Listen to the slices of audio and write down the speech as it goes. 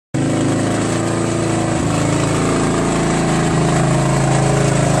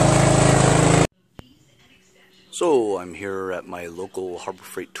So I'm here at my local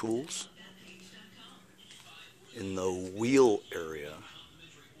Harborfreight Tools in the wheel area.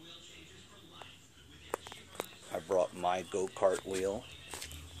 I brought my Gokart wheel.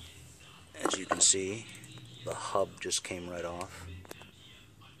 As you can see, the hub just came right off.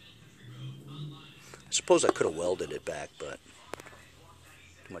 I suppose I could have welded it back, but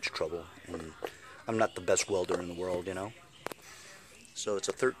too much trouble, and I'm not the best welder in the world, you know. So it's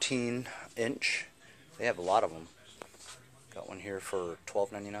a 13-inch. They have a lot of them. Got one here for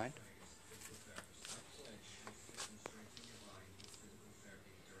 $12.99.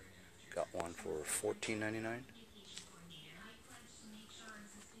 Got one for $14.99.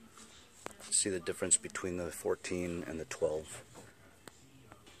 See the difference between the 14 and the 12.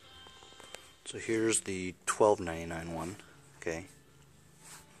 So here's the $12.99 one. Okay.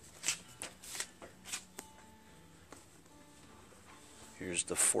 Here's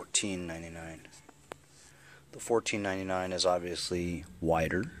the $14.99. The $14.99 is obviously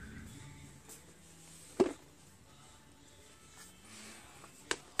wider.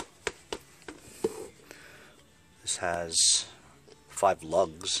 This has 5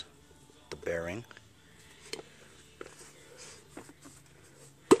 lugs, the bearing.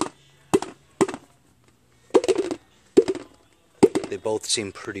 They both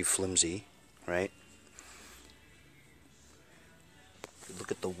seem pretty flimsy, right? Look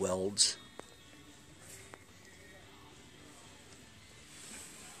at the welds.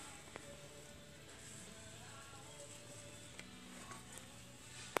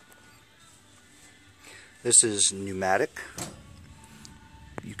 This is pneumatic.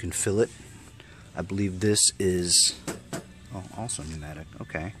 You can fill it. I believe this is also pneumatic.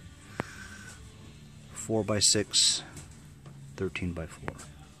 Okay. 4x6, 13x4.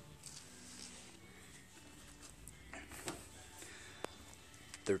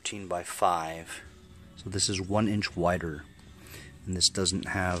 $13x5. So this is 1 inch wider, and this doesn't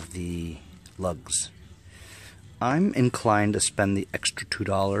have the lugs. I'm inclined to spend the extra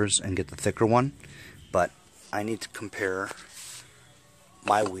 $2 and get the thicker one, but I need to compare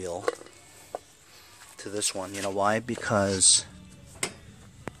my wheel to this one. You know why? Because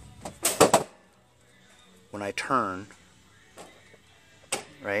when I turn,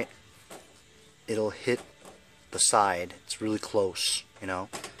 right, it'll hit the side. It's really close, you know.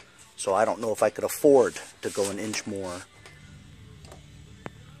 So I don't know if I could afford to go an inch more.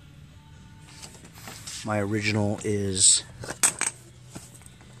 My original is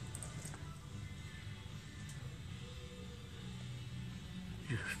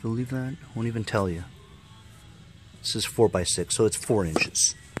you believe that? I won't even tell you. This is 4x6, so it's 4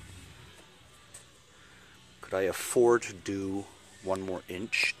 inches. Could I afford to do 1 more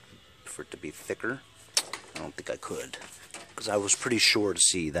inch for it to be thicker? I don't think I could, because I was pretty sure to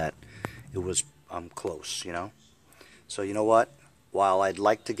see that it was close, you know. So you know what? While I'd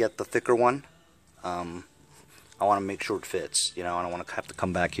like to get the thicker one, I want to make sure it fits, you know. I don't want to have to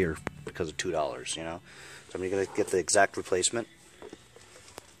come back here because of $2, you know. So I'm going to get the exact replacement.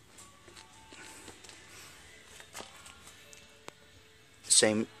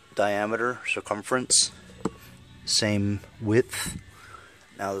 Same diameter, circumference, same width.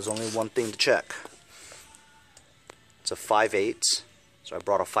 Now there's only one thing to check. It's a 5/8, so I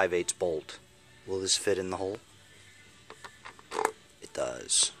brought a 5/8 bolt. Will this fit in the hole? It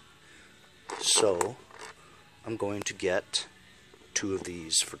does. So I'm going to get 2 of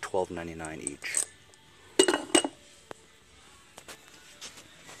these for $12.99 each.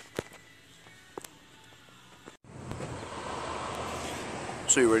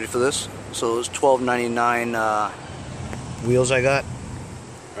 So you ready for this? So those $12.99 wheels I got,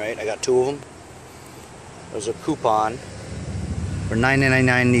 right? I got 2 of them. There's a coupon for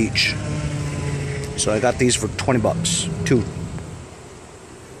 $9.99 each. So I got these for 20 bucks, 2.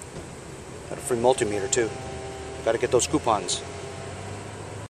 Got a free multimeter too. Got to get those coupons.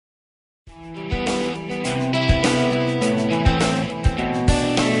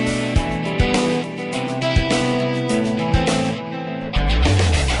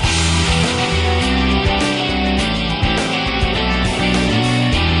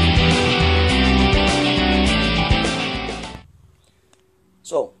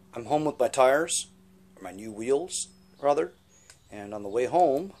 So, I'm home with my tires, or my new wheels, rather, and on the way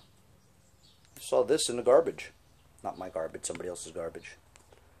home, I saw this in the garbage. Not my garbage, somebody else's garbage.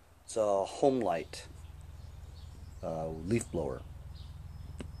 It's a home light leaf blower.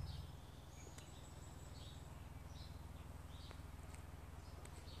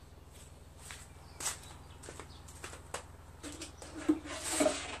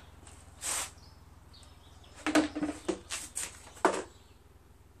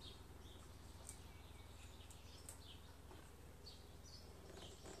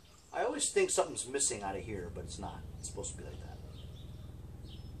 always think something's missing out of here, but it's not. It's supposed to be like that.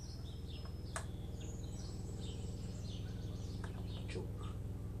 Choke.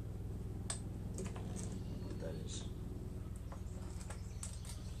 What that is.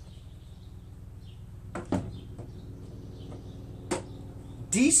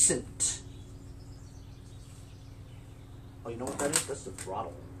 Decent. Oh, you know what that is? That's the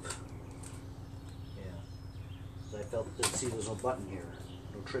throttle. Yeah. So I felt that, see, there's no button here,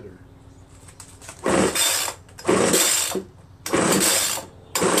 no trigger.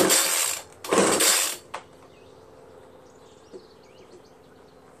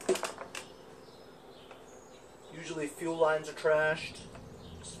 Usually fuel lines are trashed.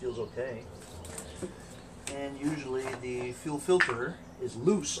 This feels okay. And usually the fuel filter is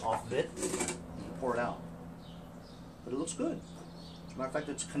loose off of it. You pour it out. But it looks good. As a matter of fact,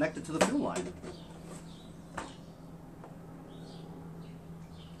 it's connected to the fuel line.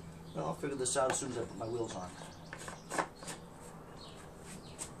 Well, I'll figure this out as soon as I put my wheels on.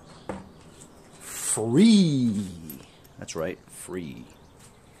 Free. That's right, free.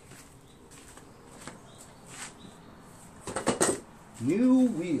 New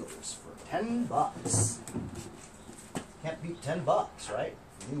wheels for $10. Can't beat $10, right?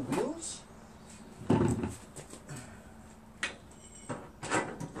 New wheels?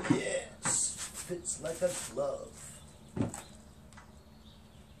 Yes, fits like a glove.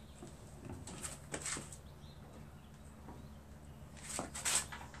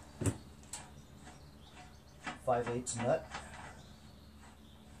 5/8 nut.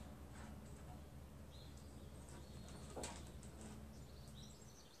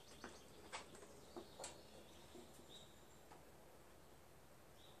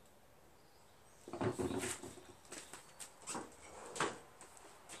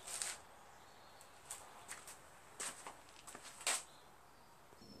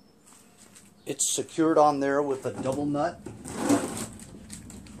 It's secured on there with a double nut,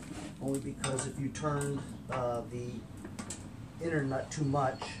 only because if you turn the inner nut too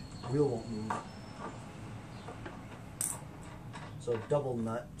much, the wheel won't move. So double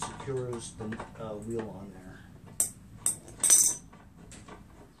nut secures the wheel on there.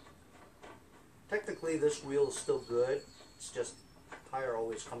 Technically this wheel is still good, it's just the tire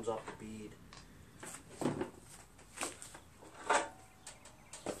always comes off the bead.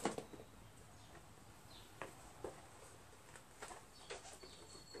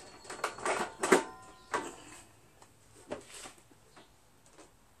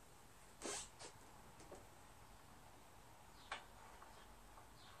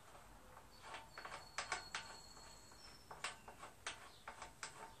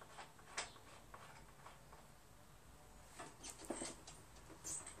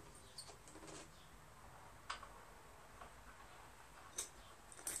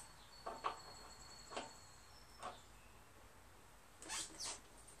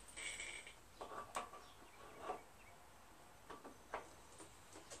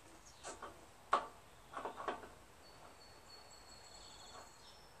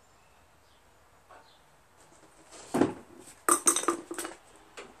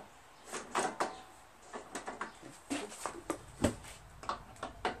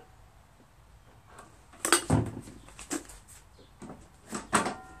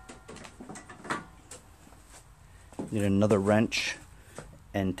 Need another wrench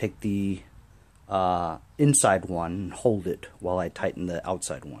and take the inside one and hold it while I tighten the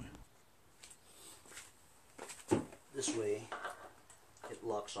outside one. This way it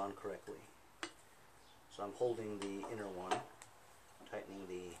locks on correctly. So I'm holding the inner one, tightening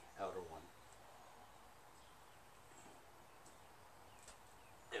the outer one.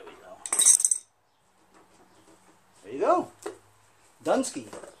 There we go. There you go.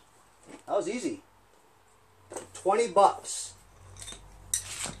 Dunsky. That was easy. $20.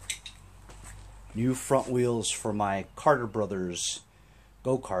 New front wheels for my Carter Brothers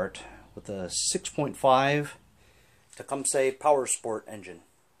Gokart with a 6.5 Tecumseh Power Sport engine.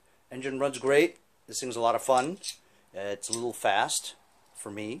 Engine runs great. This thing's a lot of fun. It's a little fast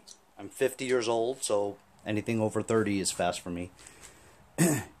for me. I'm 50 years old, so anything over 30 is fast for me.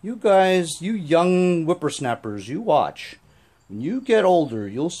 You guys, you young whippersnappers, you watch. When you get older,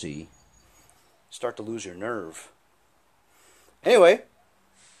 you'll see. Start to lose your nerve. Anyway,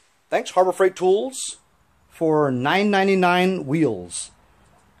 thanks Harborfreight Tools for $9.99 wheels.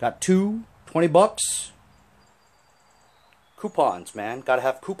 Got two, $20. Coupons, man. Gotta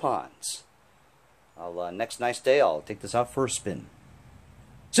have coupons. Next nice day, I'll take this out for a spin.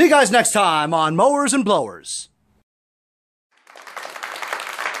 See you guys next time on Mowers and Blowers.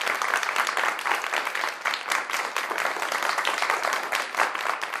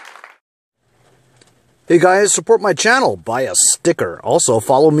 Hey guys, support my channel. Buy a sticker. Also,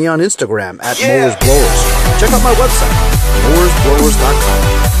 follow me on Instagram at Mowers Blowers. Check out my website,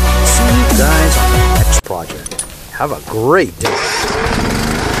 mowersblowers.com. See you guys on the next project. Have a great day.